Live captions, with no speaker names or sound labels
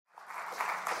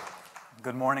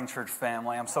Good morning, church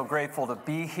family. I'm so grateful to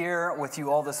be here with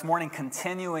you all this morning,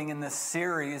 continuing in this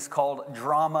series called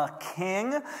Drama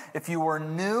King. If you were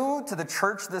new to the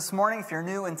church this morning, if you're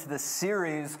new into this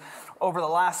series over the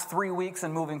last 3 weeks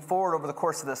and moving forward over the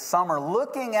course of this summer,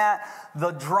 looking at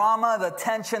the drama, the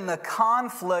tension, the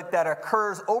conflict that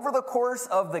occurs over the course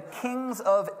of the kings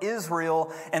of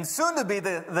Israel and soon to be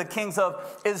the kings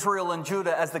of Israel and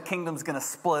Judah as the kingdom's going to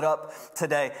split up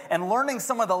today, and learning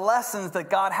some of the lessons that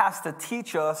God has to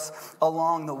teach us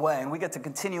along the way. And we get to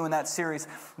continue in that series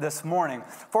this morning.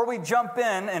 Before we jump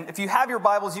in, and if you have your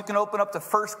Bibles, you can open up to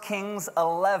 1 Kings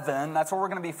 11. That's where we're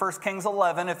going to be, 1 Kings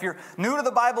 11. If you're new to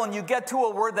the Bible and you get to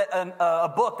a word that a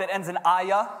book that ends in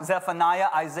Ayah, Zephaniah,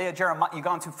 Isaiah, Jeremiah, you've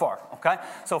gone too far, okay?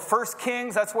 So 1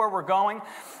 Kings, that's where we're going.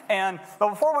 But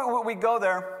before we go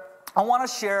there, I want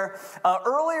to share,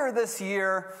 earlier this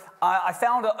year, I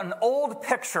found an old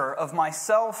picture of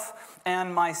myself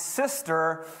and my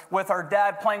sister with our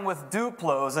dad playing with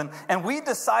Duplos. And we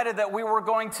decided that we were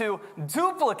going to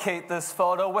duplicate this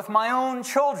photo with my own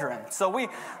children. So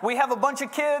we have a bunch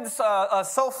of kids.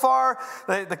 So far,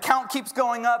 the count keeps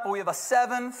going up. We have a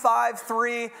 7, 5,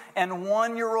 3, and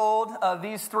 1-year-old.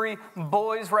 These 3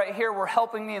 boys right here were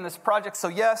helping me in this project. So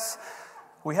yes,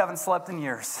 we haven't slept in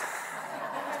years.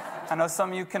 I know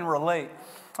some of you can relate.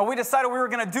 We decided we were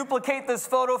going to duplicate this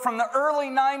photo from the early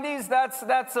 90s.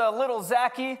 That's little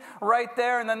Zachy right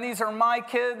there, and then these are my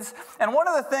kids. And one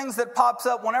of the things that pops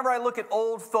up whenever I look at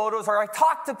old photos, or I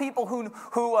talk to people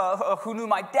who knew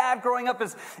my dad growing up,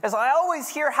 is I always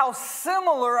hear how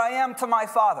similar I am to my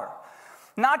father.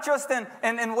 Not just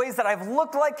in ways that I've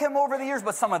looked like him over the years,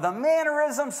 but some of the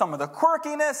mannerisms, some of the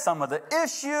quirkiness, some of the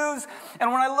issues.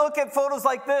 And when I look at photos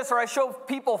like this, or I show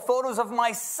people photos of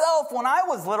myself when I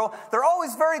was little, they're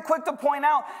always very quick to point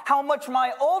out how much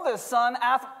my oldest son,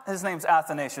 his name's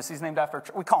Athanasius, he's named after,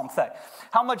 we call him Thay,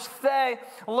 how much Thay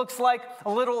looks like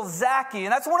little Zachy.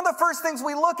 And that's one of the first things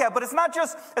we look at, but it's not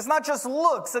just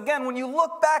looks. Again, when you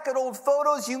look back at old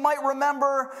photos, you might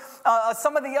remember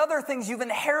some of the other things you've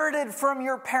inherited from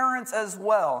your parents as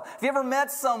well. Have you ever met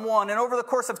someone and over the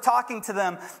course of talking to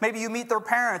them, maybe you meet their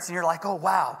parents and you're like, oh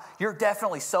wow, you're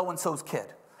definitely so-and-so's kid.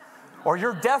 Or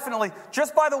you're definitely,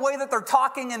 just by the way that they're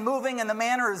talking and moving and the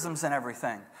mannerisms and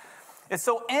everything. It's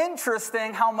so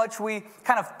interesting how much we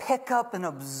kind of pick up and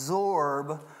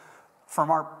absorb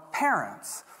from our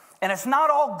parents. And it's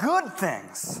not all good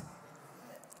things.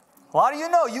 A lot of you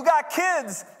know, you got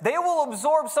kids, they will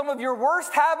absorb some of your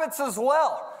worst habits as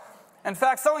well. In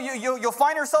fact, some of you'll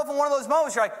find yourself in one of those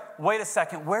moments, you're like, wait a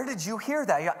second, where did you hear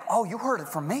that? You're like, oh, you heard it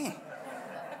from me.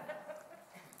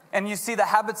 And you see the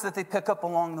habits that they pick up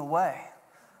along the way.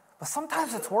 But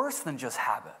sometimes it's worse than just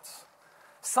habits.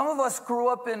 Some of us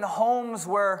grew up in homes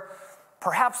where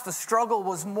perhaps the struggle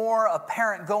was more a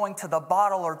parent going to the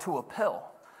bottle or to a pill.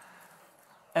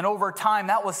 And over time,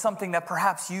 that was something that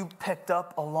perhaps you picked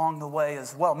up along the way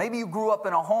as well. Maybe you grew up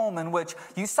in a home in which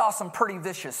you saw some pretty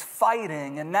vicious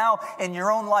fighting, and now in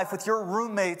your own life with your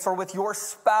roommates or with your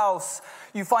spouse,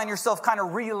 you find yourself kind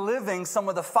of reliving some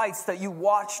of the fights that you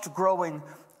watched growing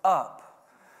up.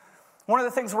 One of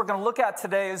the things we're going to look at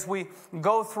today as we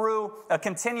go through,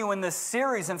 continue in this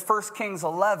series in 1 Kings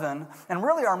 11, and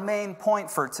really our main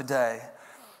point for today,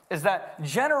 is that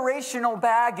generational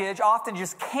baggage often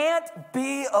just can't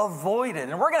be avoided.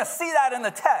 And we're going to see that in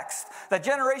the text, that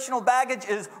generational baggage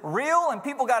is real and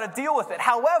people got to deal with it.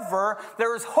 However,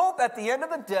 there is hope at the end of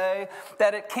the day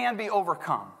that it can be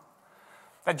overcome.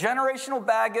 That generational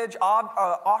baggage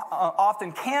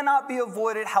often cannot be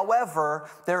avoided. However,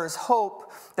 there is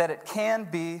hope that it can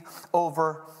be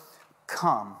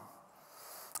overcome.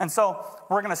 And so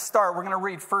we're going to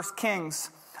read 1 Kings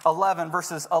 11,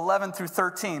 verses 11 through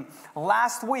 13.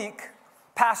 Last week,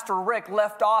 Pastor Rick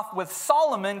left off with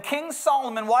Solomon, King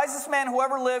Solomon, wisest man who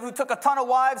ever lived, who took a ton of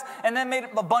wives and then made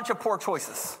a bunch of poor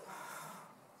choices.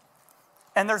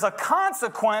 And there's a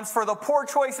consequence for the poor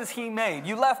choices he made.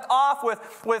 You left off with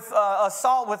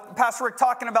Pastor Rick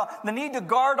talking about the need to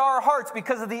guard our hearts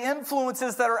because of the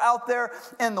influences that are out there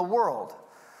in the world.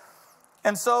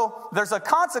 And so there's a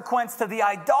consequence to the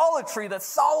idolatry that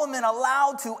Solomon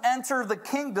allowed to enter the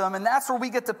kingdom, and that's where we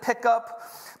get to pick up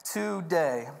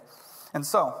today. And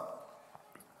so,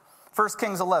 1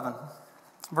 Kings 11,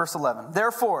 verse 11.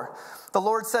 Therefore, the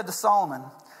Lord said to Solomon,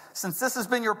 since this has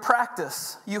been your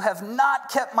practice, you have not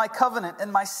kept my covenant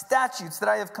and my statutes that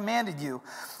I have commanded you,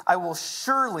 I will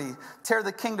surely tear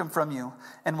the kingdom from you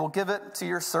and will give it to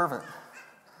your servant.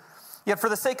 Yet for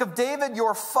the sake of David,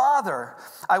 your father,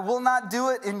 I will not do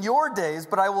it in your days,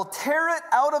 but I will tear it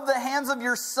out of the hands of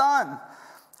your son.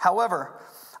 However,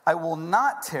 I will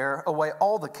not tear away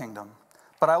all the kingdom,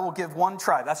 But I will give one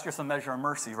tribe. That's just a measure of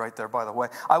mercy right there, by the way.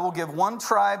 I will give one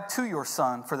tribe to your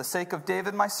son for the sake of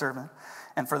David, my servant,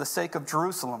 and for the sake of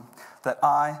Jerusalem that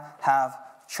I have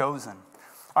chosen.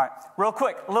 All right, real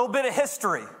quick, a little bit of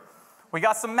history. We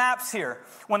got some maps here.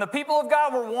 When the people of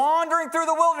God were wandering through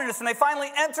the wilderness and they finally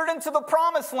entered into the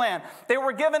promised land, they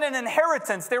were given an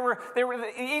inheritance.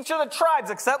 Each of the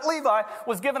tribes, except Levi,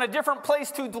 was given a different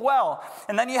place to dwell.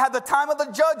 And then you had the time of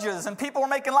the judges, and people were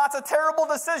making lots of terrible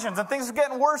decisions, and things were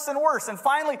getting worse and worse. And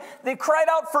finally, they cried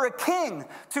out for a king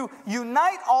to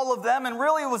unite all of them, and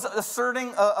really was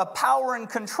asserting a power and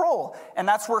control. And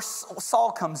that's where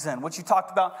Saul comes in, which you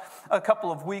talked about a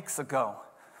couple of weeks ago.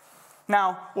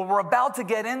 Now, what we're about to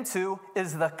get into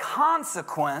is the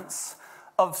consequence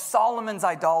of Solomon's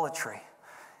idolatry.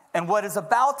 And what is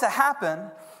about to happen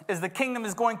is the kingdom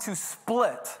is going to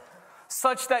split,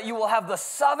 such that you will have the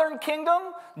southern kingdom,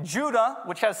 Judah,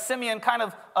 which has Simeon kind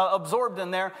of absorbed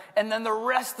in there, and then the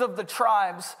rest of the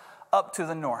tribes up to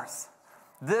the north.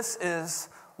 This is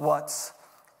what's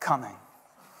coming.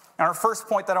 And our first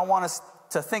point that I want us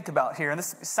to think about here, and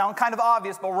this sounds kind of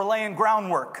obvious, but we're laying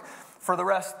groundwork for the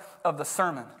rest of the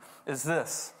sermon, is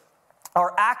this.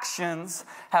 Our actions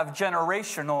have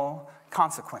generational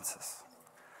consequences.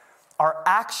 Our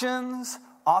actions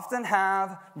often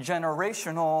have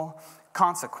generational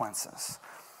consequences.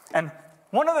 And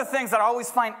one of the things that I always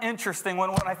find interesting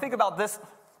when I think about this,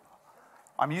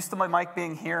 I'm used to my mic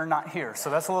being here, not here,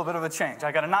 so that's a little bit of a change.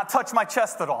 I got to not touch my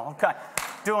chest at all. Okay,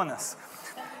 doing this.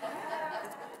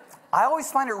 I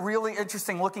always find it really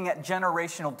interesting looking at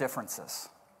generational differences.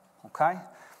 Okay?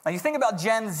 Now you think about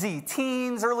Gen Z,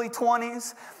 teens, early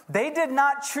 20s. They did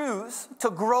not choose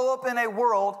to grow up in a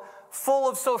world full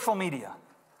of social media.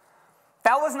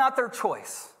 That was not their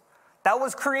choice. That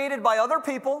was created by other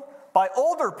people, by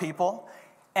older people,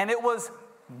 and it was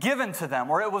given to them,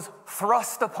 or it was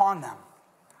thrust upon them.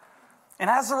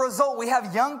 And as a result, we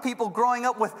have young people growing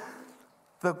up with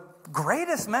the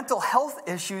greatest mental health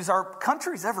issues our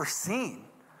country's ever seen.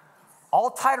 All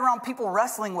tied around people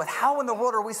wrestling with how in the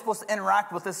world are we supposed to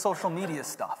interact with this social media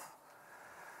stuff.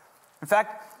 In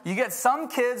fact, you get some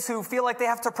kids who feel like they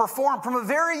have to perform from a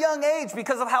very young age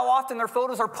because of how often their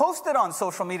photos are posted on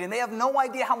social media, and they have no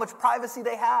idea how much privacy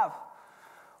they have,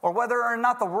 or whether or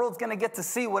not the world's going to get to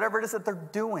see whatever it is that they're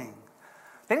doing.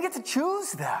 They didn't get to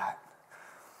choose that.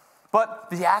 But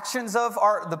the actions of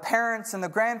the parents and the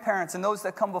grandparents and those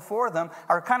that come before them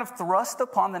are kind of thrust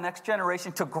upon the next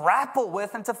generation to grapple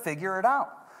with and to figure it out.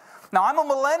 Now, I'm a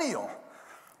millennial,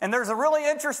 and there's a really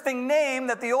interesting name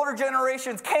that the older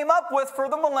generations came up with for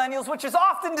the millennials, which is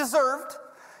often deserved.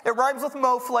 It rhymes with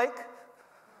moflake,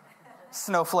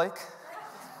 snowflake,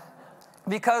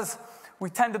 because we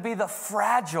tend to be the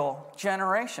fragile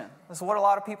generation. This is what a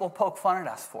lot of people poke fun at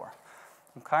us for,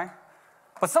 okay?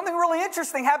 But something really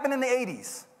interesting happened in the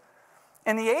 80s.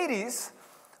 In the 80s,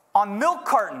 on milk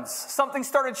cartons, something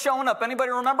started showing up. Anybody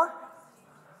remember?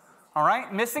 All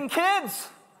right, missing kids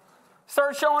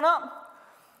started showing up.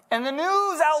 And the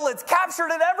news outlets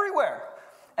captured it everywhere.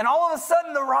 And all of a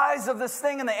sudden, the rise of this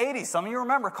thing in the 80s, some of you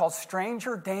remember, called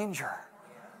stranger danger.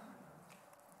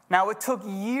 Now, it took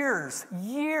years,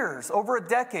 over a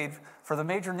decade, for the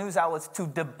major news outlets to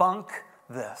debunk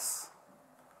this.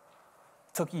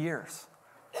 It took years.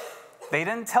 They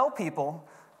didn't tell people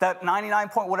that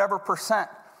 99%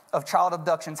 of child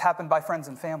abductions happened by friends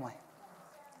and family.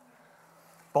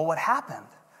 But what happened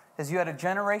is you had a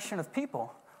generation of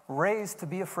people raised to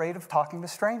be afraid of talking to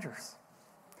strangers.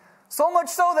 So much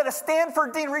so that a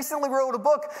Stanford dean recently wrote a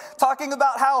book talking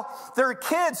about how there are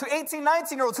kids, 18,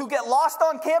 19-year-olds, who get lost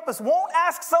on campus, won't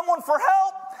ask someone for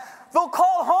help. They'll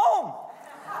call home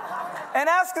and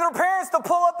ask their parents to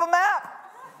pull up a map.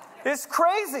 It's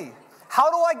crazy. How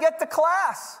do I get to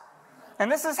class? And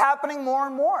this is happening more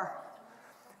and more.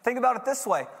 Think about it this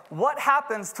way. What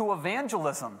happens to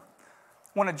evangelism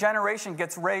when a generation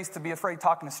gets raised to be afraid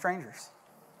talking to strangers?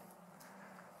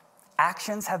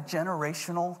 Actions have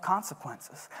generational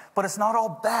consequences. But it's not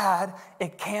all bad.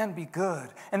 It can be good.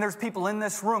 And there's people in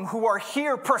this room who are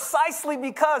here precisely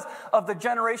because of the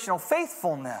generational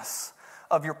faithfulness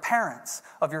of your parents,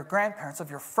 of your grandparents, of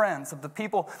your friends, of the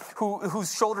people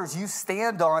whose shoulders you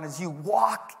stand on as you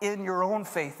walk in your own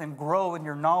faith and grow in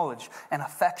your knowledge and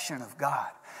affection of God.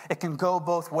 It can go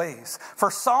both ways.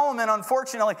 For Solomon,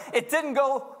 unfortunately, it didn't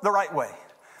go the right way.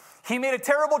 He made a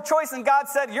terrible choice, and God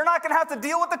said, you're not going to have to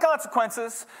deal with the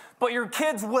consequences, but your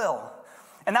kids will.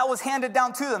 And that was handed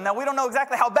down to them. Now, we don't know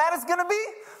exactly how bad it's going to be.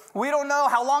 We don't know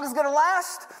how long it's going to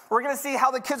last. We're going to see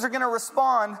how the kids are going to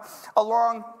respond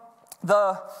along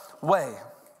the way.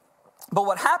 But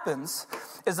what happens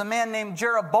is a man named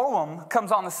Jeroboam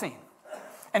comes on the scene.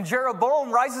 And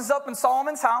Jeroboam rises up in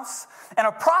Solomon's house, and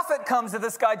a prophet comes to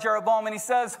this guy Jeroboam, and he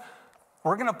says,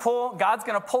 God's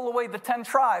going to pull away the 10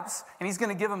 tribes, and he's going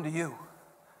to give them to you.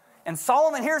 And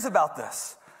Solomon hears about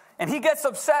this, and he gets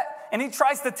upset, and he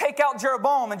tries to take out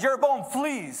Jeroboam, and Jeroboam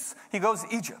flees. He goes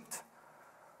to Egypt.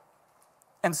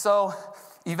 And so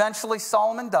eventually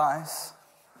Solomon dies,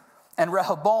 and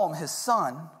Rehoboam, his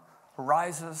son,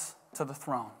 rises to the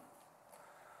throne.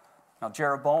 Now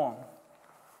Jeroboam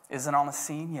isn't on the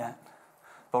scene yet,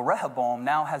 but Rehoboam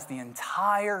now has the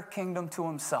entire kingdom to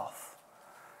himself.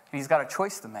 And he's got a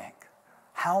choice to make.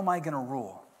 How am I going to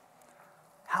rule?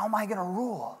 How am I going to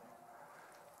rule?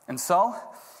 And so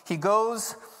he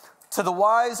goes to the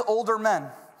wise older men,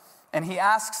 and he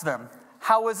asks them,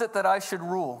 how is it that I should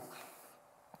rule?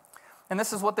 And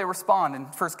this is what they respond in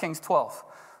 1 Kings 12,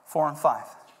 4 and 5.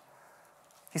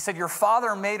 He said, your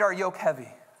father made our yoke heavy.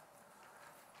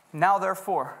 Now,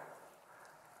 therefore,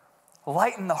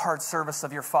 lighten the hard service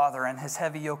of your father and his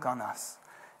heavy yoke on us,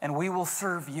 and we will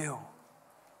serve you.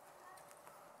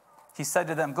 He said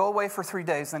to them, go away for 3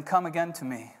 days, then come again to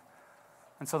me.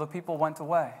 And so the people went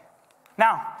away.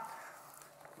 Now,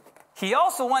 he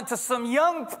also went to some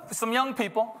young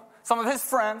people, some of his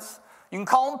friends. You can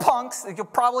call them punks. You'll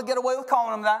probably get away with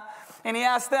calling them that. And he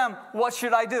asked them, what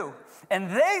should I do? And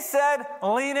they said,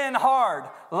 lean in hard.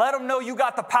 Let them know you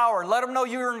got the power. Let them know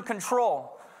you're in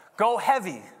control. Go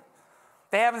heavy.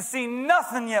 They haven't seen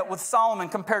nothing yet with Solomon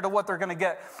compared to what they're going to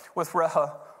get with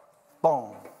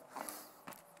Rehoboam.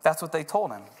 That's what they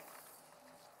told him.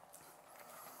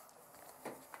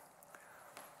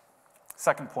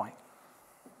 Second point.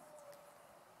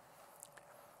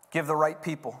 Give the right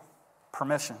people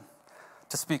permission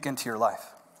to speak into your life.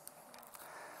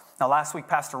 Now, last week,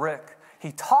 Pastor Rick,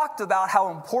 he talked about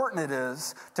how important it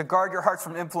is to guard your hearts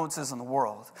from influences in the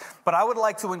world. But I would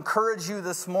like to encourage you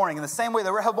this morning, in the same way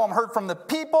that Rehoboam heard from the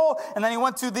people, and then he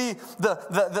went to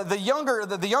the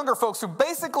younger folks who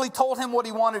basically told him what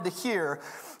he wanted to hear,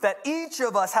 that each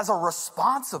of us has a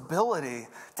responsibility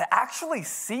to actually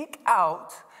seek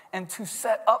out and to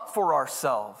set up for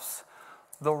ourselves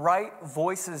the right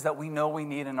voices that we know we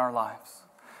need in our lives.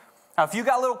 Now, if you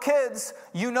got little kids,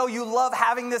 you know you love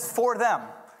having this for them.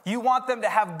 You want them to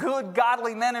have good,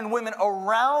 godly men and women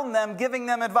around them giving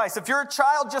them advice. If you're a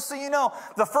child, just so you know,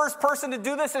 the first person to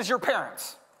do this is your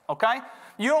parents, okay?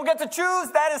 You don't get to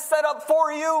choose. That is set up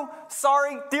for you.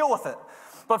 Sorry, deal with it.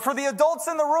 But for the adults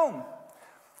in the room,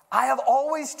 I have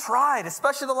always tried,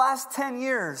 especially the last 10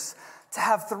 years, to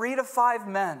have 3 to 5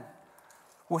 men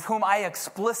with whom I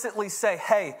explicitly say,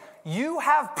 hey, you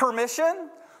have permission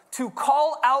to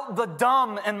call out the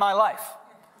dumb in my life.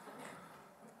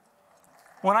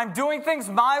 When I'm doing things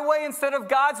my way instead of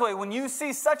God's way, when you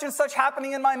see such and such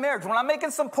happening in my marriage, when I'm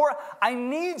making some poor, I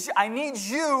need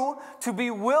you to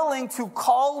be willing to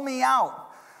call me out.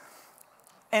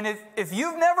 And if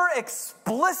you've never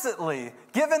explicitly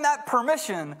given that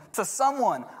permission to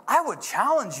someone, I would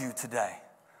challenge you today.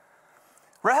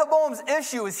 Rehoboam's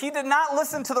issue is he did not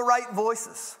listen to the right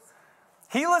voices.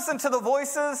 He listened to the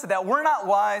voices that were not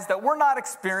wise, that were not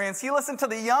experienced. He listened to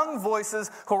the young voices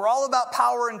who were all about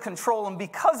power and control. And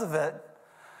because of it,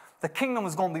 the kingdom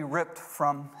was going to be ripped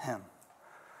from him.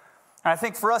 And I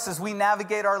think for us, as we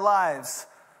navigate our lives,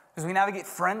 as we navigate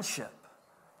friendship,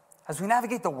 as we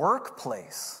navigate the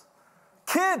workplace,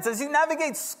 kids, as you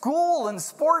navigate school and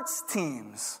sports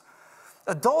teams,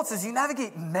 adults, as you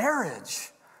navigate marriage,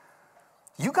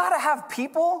 you got to have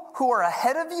people who are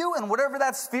ahead of you in whatever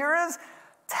that sphere is,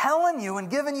 telling you and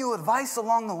giving you advice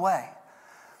along the way.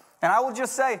 And I will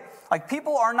just say, like,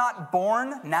 people are not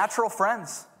born natural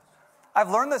friends. I've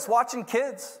learned this watching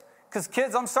kids. Because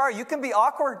kids, I'm sorry, you can be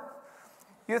awkward.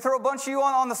 You throw a bunch of you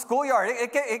on the schoolyard,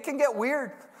 it can get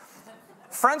weird.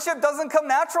 Friendship doesn't come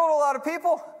natural to a lot of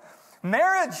people.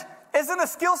 Marriage isn't a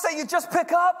skill set you just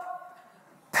pick up.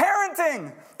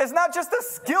 Parenting is not just a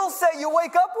skill set you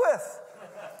wake up with.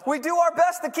 We do our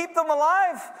best to keep them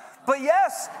alive. But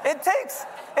yes, it takes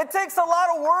a lot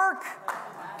of work.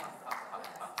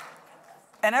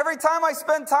 And every time I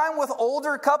spend time with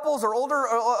older couples or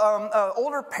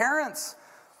older parents,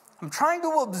 I'm trying to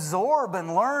absorb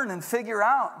and learn and figure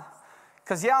out.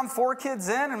 Because yeah, I'm 4 kids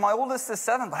in and my oldest is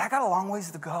 7, but I got a long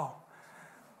ways to go.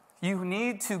 You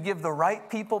need to give the right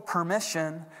people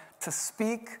permission to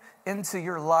speak into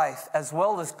your life, as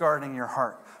well as guarding your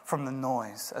heart from the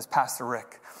noise, as Pastor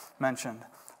Rick mentioned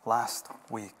last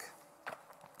week.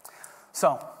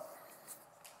 So,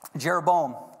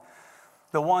 Jeroboam,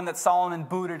 the one that Solomon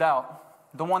booted out,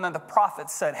 the one that the prophet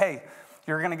said, hey,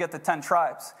 you're going to get the 10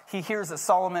 tribes. He hears that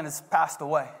Solomon has passed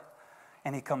away,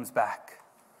 and he comes back.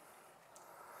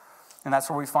 And that's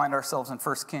where we find ourselves in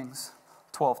 1 Kings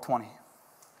 12:20.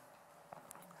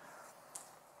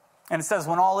 And it says,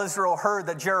 when all Israel heard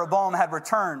that Jeroboam had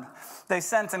returned, they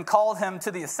sent and called him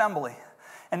to the assembly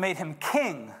and made him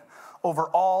king over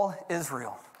all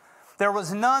Israel. There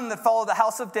was none that followed the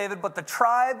house of David, but the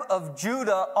tribe of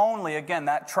Judah only. Again,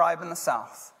 that tribe in the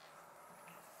south.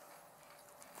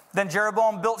 Then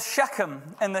Jeroboam built Shechem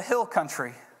in the hill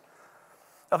country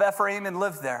of Ephraim and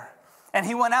lived there. And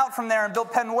he went out from there and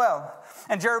built Penuel.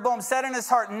 And Jeroboam said in his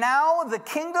heart, now the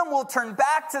kingdom will turn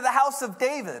back to the house of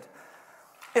David.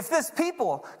 If this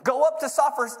people go up to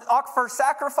offer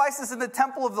sacrifices in the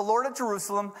temple of the Lord at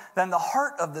Jerusalem, then the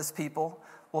heart of this people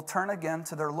will turn again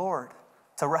to their Lord,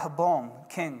 to Rehoboam,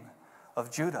 king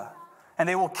of Judah. And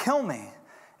they will kill me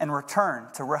and return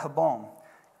to Rehoboam,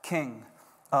 king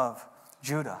of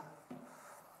Judah.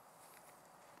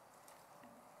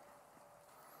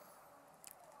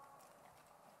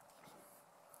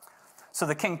 So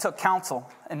the king took counsel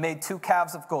and made 2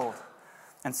 calves of gold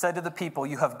and said to the people,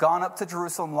 you have gone up to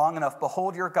Jerusalem long enough.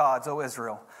 Behold your gods, O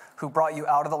Israel, who brought you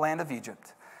out of the land of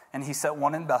Egypt. And he set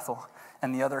one in Bethel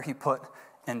and the other he put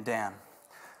in Dan.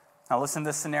 Now listen to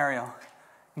this scenario.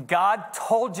 God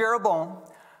told Jeroboam,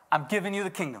 I'm giving you the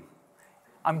kingdom.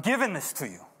 I'm giving this to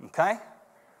you, okay?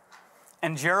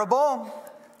 And Jeroboam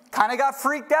kind of got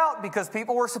freaked out because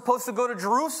people were supposed to go to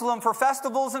Jerusalem for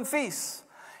festivals and feasts.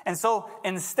 And so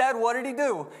instead, what did he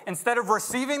do? Instead of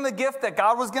receiving the gift that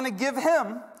God was going to give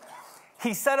him,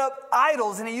 he set up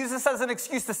idols, and he used this as an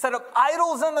excuse to set up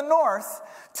idols in the north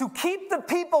to keep the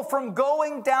people from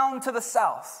going down to the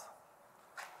south.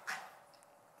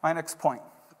 My next point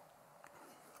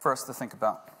for us to think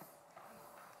about.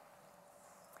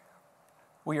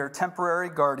 We are temporary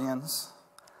guardians,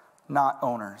 not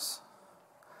owners.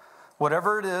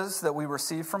 Whatever it is that we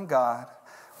receive from God,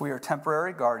 we are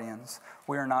temporary guardians.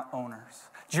 We are not owners.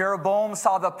 Jeroboam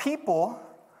saw the people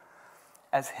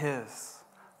as his.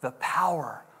 The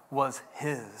power was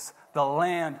his. The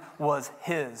land was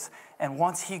his. And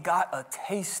once he got a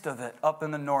taste of it up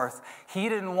in the north, he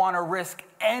didn't want to risk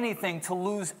anything to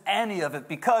lose any of it,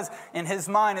 because in his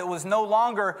mind it was no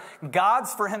longer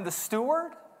God's for him to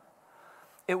steward.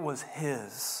 It was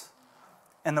his.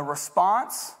 And the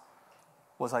response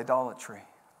was idolatry.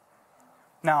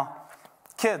 Now,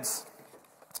 kids,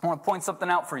 I want to point something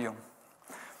out for you.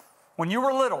 When you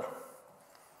were little,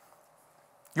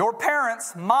 your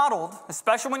parents modeled,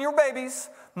 especially when you were babies,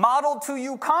 modeled to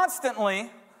you constantly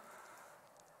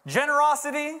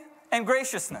generosity and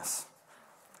graciousness.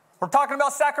 We're talking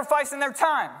about sacrificing their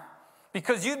time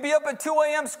because you'd be up at 2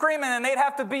 a.m. screaming and they'd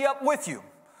have to be up with you.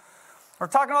 We're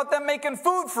talking about them making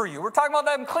food for you. We're talking about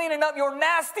them cleaning up your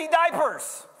nasty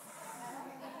diapers.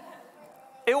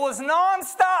 It was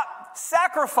nonstop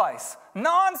sacrifice,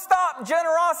 nonstop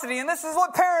generosity. And this is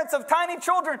what parents of tiny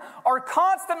children are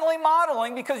constantly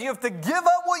modeling, because you have to give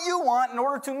up what you want in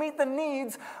order to meet the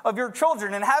needs of your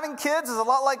children. And having kids is a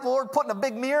lot like the Lord putting a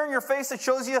big mirror in your face that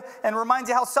shows you and reminds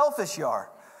you how selfish you are.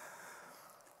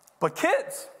 But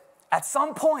kids, at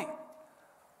some point,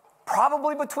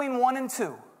 probably between 1 and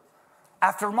 2,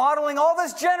 after modeling all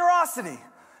this generosity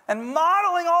and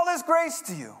modeling all this grace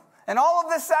to you and all of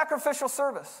this sacrificial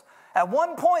service, at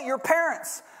one point your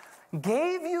parents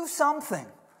gave you something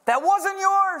that wasn't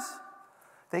yours.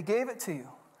 They gave it to you,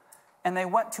 and they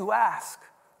went to ask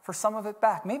for some of it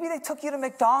back. Maybe they took you to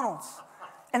McDonald's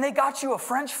and they got you a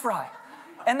French fry,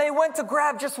 and they went to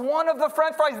grab just one of the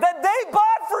French fries that they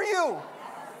bought for you,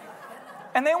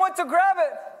 and they went to grab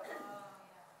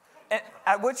it.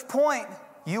 At which point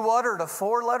you uttered a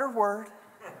 4-letter word,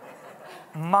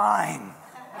 mine.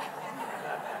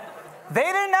 They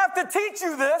didn't have to teach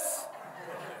you this.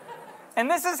 And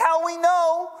this is how we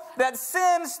know that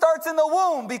sin starts in the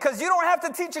womb, because you don't have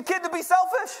to teach a kid to be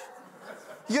selfish.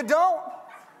 You don't.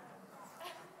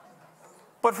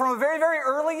 But from a very, very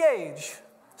early age,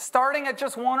 starting at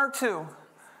just 1 or 2,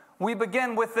 we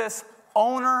begin with this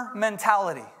owner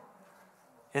mentality.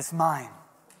 It's mine.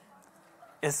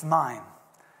 It's mine.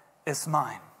 It's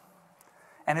mine.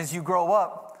 And as you grow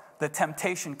up, the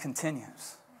temptation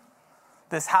continues.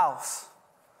 This house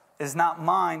is not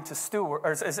mine to steward,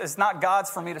 or it's not God's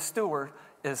for me to steward,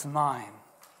 is mine.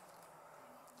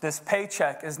 This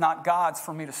paycheck is not God's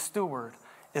for me to steward,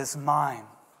 is mine.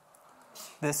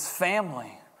 This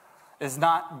family is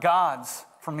not God's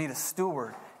for me to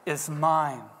steward, is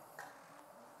mine.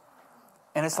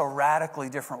 And it's a radically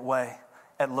different way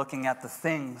at looking at the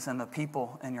things and the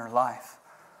people in your life.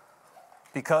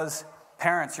 Because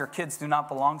parents, your kids do not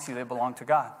belong to you, they belong to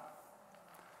God.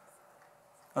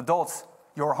 Adults,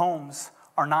 your homes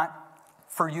are not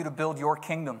for you to build your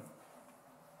kingdom.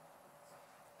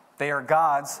 They are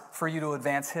God's for you to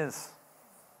advance His.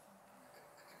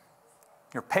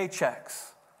 your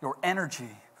paychecks, your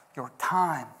energy, your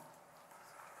time.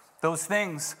 Those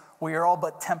things, we are all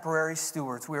but temporary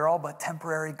stewards. We are all but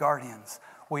temporary guardians.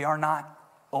 We are not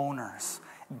owners.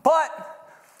 But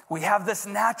we have this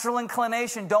natural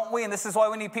inclination, don't we? And this is why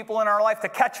we need people in our life to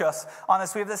catch us on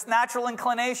this. We have this natural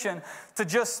inclination to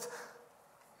just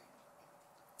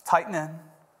tighten in,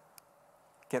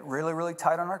 get really, really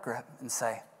tight on our grip and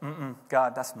say,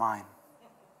 God, that's mine.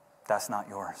 That's not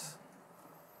yours.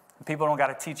 And people don't got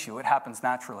to teach you. It happens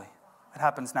naturally. It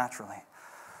happens naturally.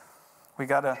 We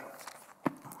got to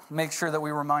make sure that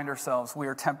we remind ourselves we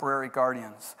are temporary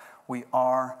guardians. We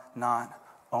are not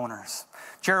owners.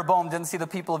 Jeroboam didn't see the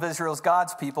people of Israel as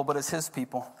God's people, but as his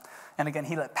people. And again,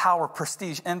 he let power,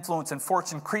 prestige, influence, and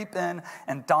fortune creep in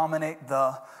and dominate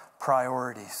the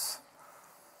priorities.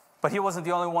 But he wasn't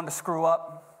the only one to screw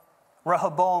up.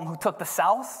 Rehoboam, who took the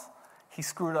south, he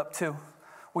screwed up too.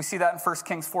 We see that in 1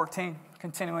 Kings 14,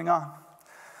 continuing on.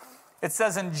 It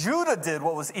says, and Judah did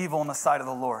what was evil in the sight of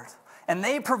the Lord. And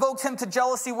they provoked him to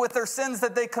jealousy with their sins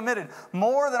that they committed,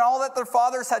 more than all that their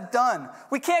fathers had done.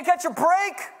 We can't catch a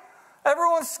break.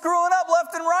 Everyone's screwing up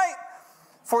left and right.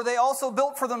 For they also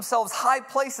built for themselves high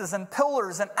places and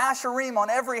pillars and asherim on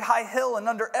every high hill and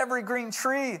under every green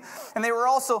tree. And they were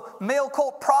also male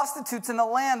cult prostitutes in the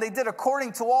land. They did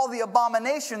according to all the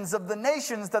abominations of the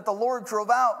nations that the Lord drove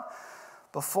out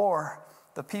before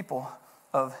the people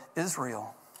of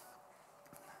Israel.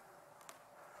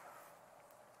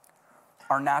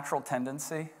 Our natural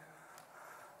tendency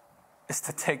is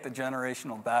to take the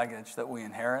generational baggage that we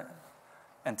inherit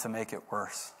and to make it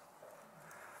worse.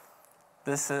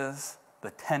 This is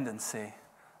the tendency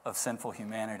of sinful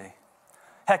humanity.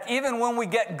 Heck, even when we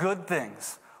get good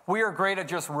things, we are great at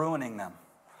just ruining them.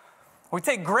 We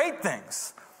take great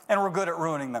things and we're good at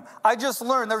ruining them. I just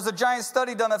learned, there was a giant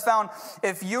study done that found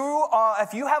if you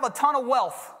have a ton of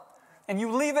wealth and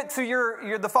you leave it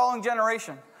to the following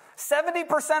generation,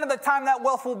 70% of the time that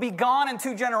wealth will be gone in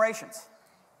 2 generations.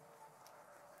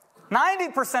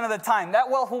 90% of the time that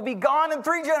wealth will be gone in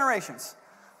 3 generations.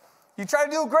 You try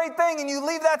to do a great thing and you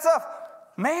leave that stuff.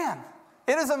 Man,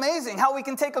 it is amazing how we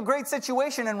can take a great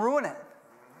situation and ruin it.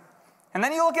 And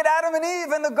then you look at Adam and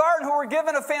Eve in the garden who were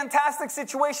given a fantastic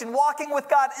situation, walking with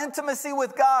God, intimacy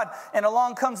with God, and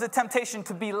along comes the temptation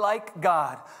to be like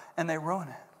God, and they ruin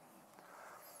it.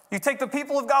 You take the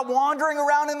people of God wandering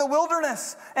around in the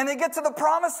wilderness, and they get to the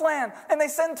promised land, and they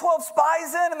send 12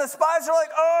 spies in, and the spies are like,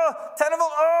 10 of them,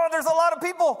 there's a lot of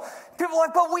people. People are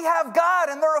like, but we have God,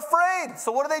 and they're afraid.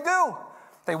 So what do?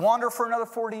 They wander for another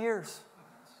 40 years.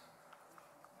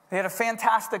 They had a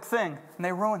fantastic thing, and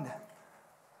they ruined it.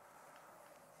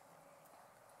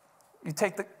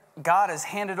 God has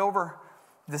handed over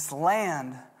this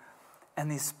land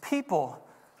and these people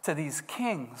to these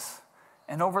kings.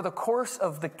 And over the course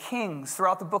of the kings,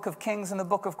 throughout the book of Kings and the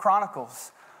book of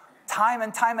Chronicles, time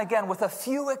and time again, with a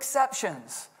few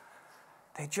exceptions,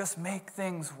 they just make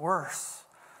things worse.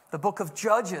 The book of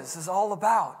Judges is all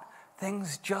about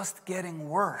things just getting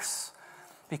worse,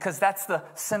 because that's the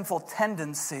sinful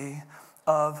tendency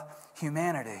of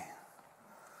humanity.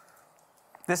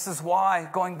 This is why,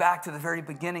 going back to the very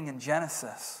beginning in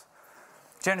Genesis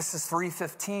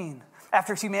 3:15,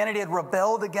 after humanity had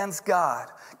rebelled against God,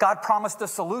 God promised a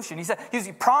solution.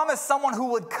 He promised someone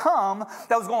who would come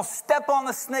that was going to step on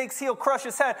the snake's heel, crush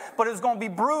his head, but it was going to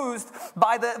be bruised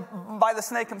by the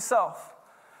snake himself.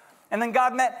 And then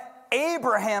God met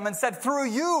Abraham and said, through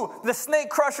you, the snake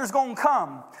crusher's going to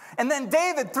come. And then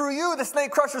David, through you, the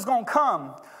snake crusher's going to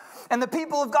come. And the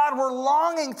people of God were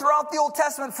longing throughout the Old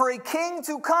Testament for a king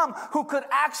to come who could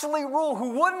actually rule,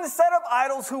 who wouldn't set up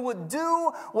idols, who would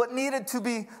do what needed to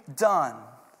be done.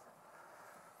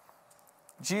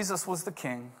 Jesus was the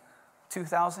king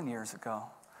 2,000 years ago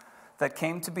that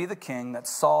came to be the king that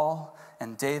Saul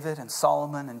and David and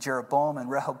Solomon and Jeroboam and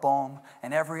Rehoboam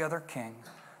and every other king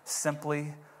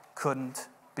simply couldn't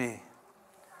be.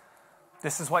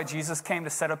 This is why Jesus came to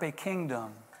set up a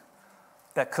kingdom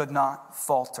that could not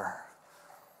falter.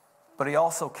 But he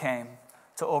also came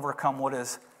to overcome what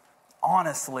is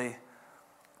honestly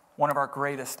one of our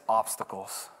greatest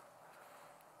obstacles.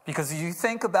 Because as you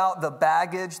think about the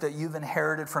baggage that you've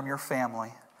inherited from your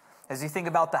family, as you think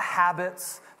about the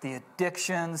habits, the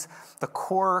addictions, the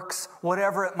quirks,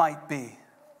 whatever it might be,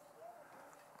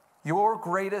 your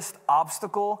greatest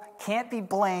obstacle can't be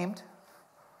blamed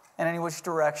in any which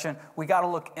direction. We got to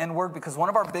look inward, because one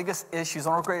of our biggest issues,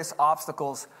 one of our greatest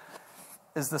obstacles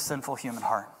is the sinful human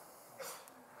heart.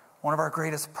 One of our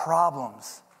greatest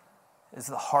problems is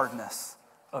the hardness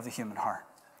of the human heart.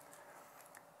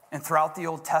 And throughout the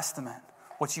Old Testament,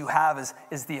 what you have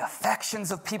is the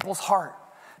affections of people's heart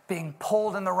being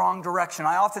pulled in the wrong direction.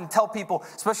 I often tell people,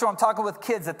 especially when I'm talking with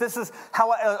kids, that this is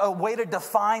how a way to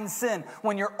define sin.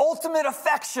 When the ultimate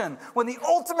affections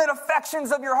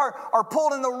of your heart are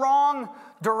pulled in the wrong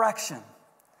direction,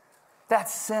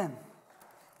 that's sin.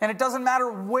 And it doesn't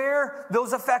matter where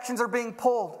those affections are being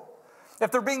pulled.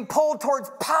 If they're being pulled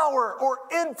towards power or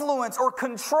influence or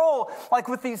control, like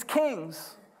with these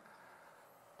kings,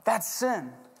 that's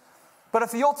sin. But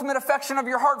if the ultimate affection of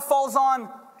your heart falls on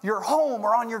your home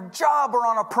or on your job or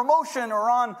on a promotion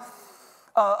or on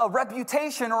a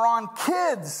reputation or on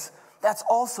kids, that's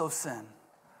also sin.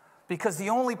 Because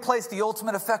the only place the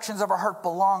ultimate affections of our heart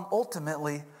belong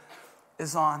ultimately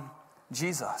is on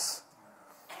Jesus.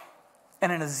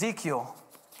 And in Ezekiel,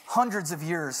 hundreds of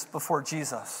years before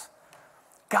Jesus,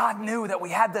 God knew that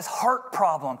we had this heart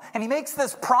problem. And he makes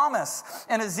this promise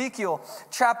in Ezekiel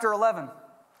chapter 11.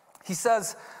 He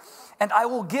says, "And I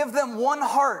will give them one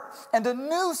heart, and a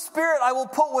new spirit I will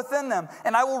put within them.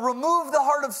 And I will remove the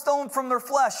heart of stone from their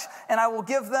flesh, and I will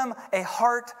give them a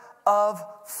heart of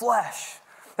flesh."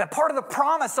 That part of the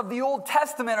promise of the Old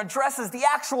Testament addresses the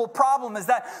actual problem, is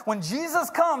that when Jesus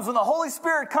comes, when the Holy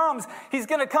Spirit comes, he's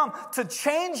going to come to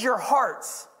change your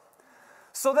hearts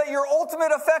so that your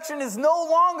ultimate affection is no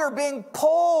longer being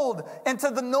pulled into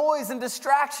the noise and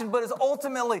distraction, but is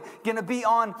ultimately going to be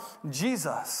on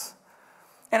Jesus.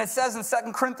 And it says in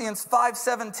 2 Corinthians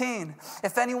 5:17,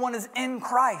 if anyone is in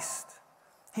Christ,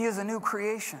 he is a new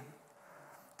creation.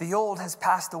 The old has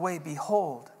passed away.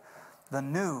 Behold, the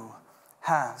new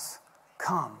has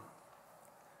come.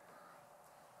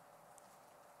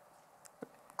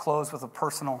 Close with a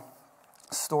personal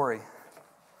story.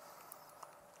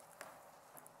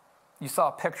 You saw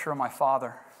a picture of my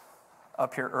father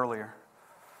up here earlier.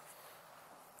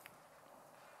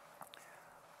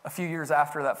 A few years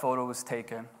after that photo was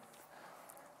taken,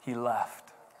 he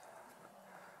left.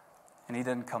 And he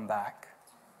didn't come back.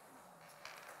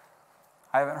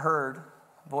 I haven't heard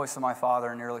the voice of my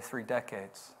father in nearly 3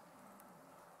 decades.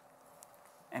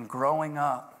 And growing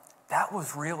up, that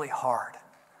was really hard.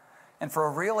 And for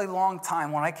a really long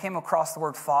time, when I came across the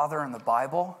word father in the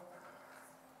Bible,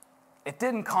 it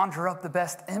didn't conjure up the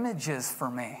best images for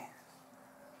me.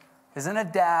 Isn't a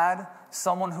dad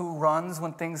someone who runs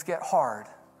when things get hard?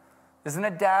 Isn't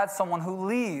a dad someone who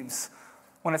leaves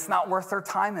when it's not worth their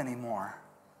time anymore?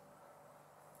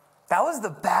 That was the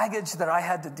baggage that I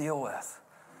had to deal with.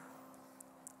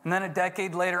 And then a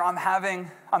decade later,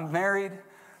 I'm married,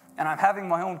 and I'm having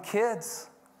my own kids.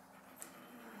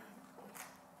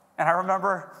 And I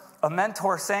remember a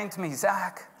mentor saying to me,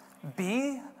 "Zach,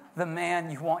 be the man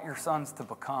you want your sons to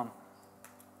become."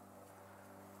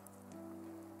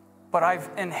 But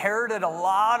I've inherited a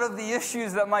lot of the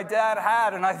issues that my dad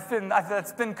had, and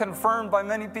that's been confirmed by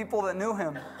many people that knew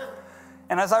him.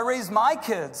 And as I raise my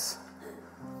kids,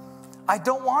 I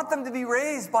don't want them to be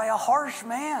raised by a harsh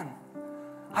man.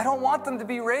 I don't want them to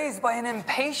be raised by an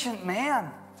impatient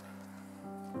man.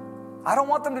 I don't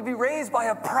want them to be raised by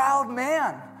a proud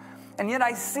man. And yet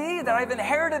I see that I've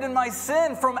inherited in my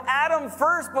sin from Adam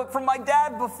first, but from my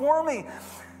dad before me,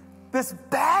 this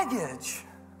baggage.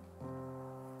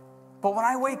 But when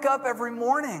I wake up every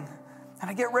morning and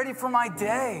I get ready for my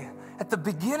day, at the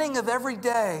beginning of every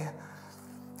day,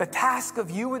 the task of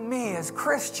you and me as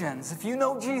Christians, if you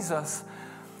know Jesus,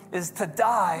 is to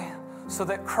die so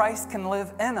that Christ can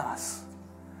live in us.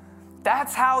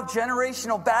 That's how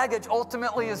generational baggage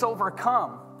ultimately is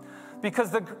overcome.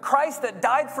 Because the Christ that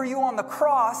died for you on the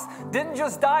cross didn't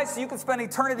just die so you could spend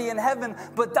eternity in heaven,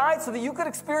 but died so that you could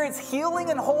experience healing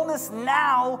and wholeness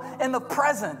now in the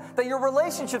present. That your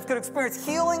relationships could experience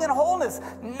healing and wholeness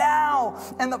now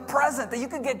in the present. That you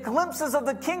could get glimpses of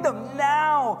the kingdom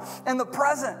now in the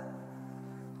present.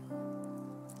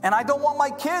 And I don't want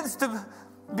my kids to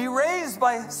be raised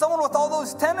by someone with all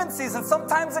those tendencies, and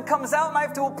sometimes it comes out and I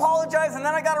have to apologize, and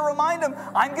then I got to remind them,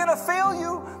 I'm going to fail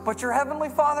you, but your heavenly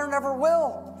Father never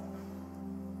will.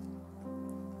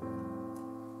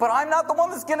 But I'm not the one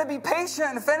that's going to be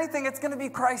patient. If anything, it's going to be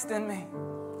Christ in me.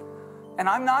 And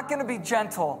I'm not going to be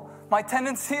gentle. My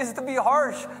tendency is to be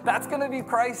harsh. That's going to be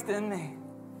Christ in me.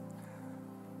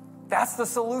 That's the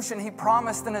solution he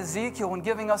promised in Ezekiel when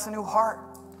giving us a new heart.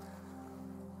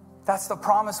 That's the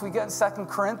promise we get in 2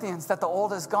 Corinthians, that the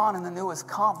old is gone and the new has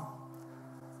come.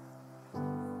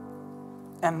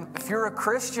 And if you're a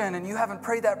Christian and you haven't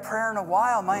prayed that prayer in a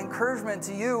while, my encouragement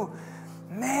to you,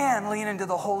 man, lean into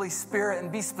the Holy Spirit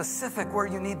and be specific where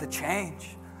you need the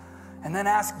change. And then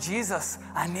ask Jesus,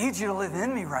 I need you to live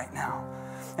in me right now.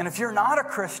 And if you're not a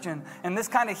Christian and this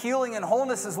kind of healing and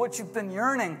wholeness is what you've been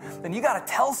yearning, then you got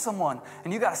to tell someone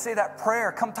and you got to say that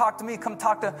prayer. Come talk to me. Come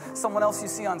talk to someone else you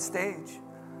see on stage.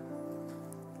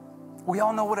 We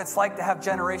all know what it's like to have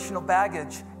generational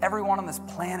baggage. Everyone on this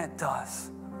planet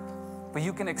does. But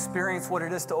you can experience what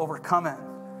it is to overcome it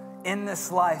in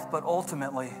this life, but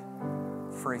ultimately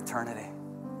for eternity.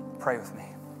 Pray with me.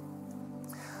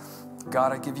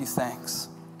 God, I give you thanks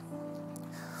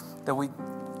that we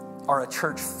are a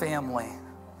church family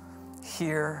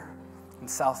here in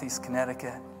Southeast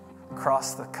Connecticut,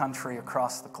 across the country,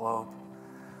 across the globe.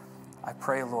 I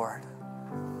pray, Lord,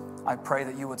 I pray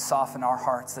that you would soften our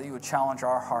hearts, that you would challenge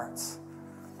our hearts,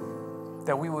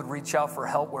 that we would reach out for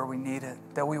help where we need it,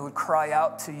 that we would cry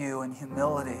out to you in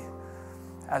humility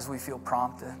as we feel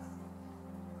prompted.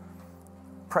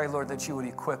 Pray, Lord, that you would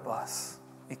equip us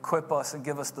and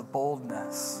give us the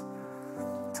boldness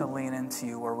to lean into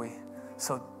you where we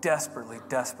so desperately,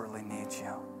 desperately need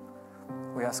you.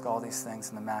 We ask all these things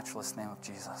in the matchless name of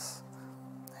Jesus.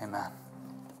 Amen.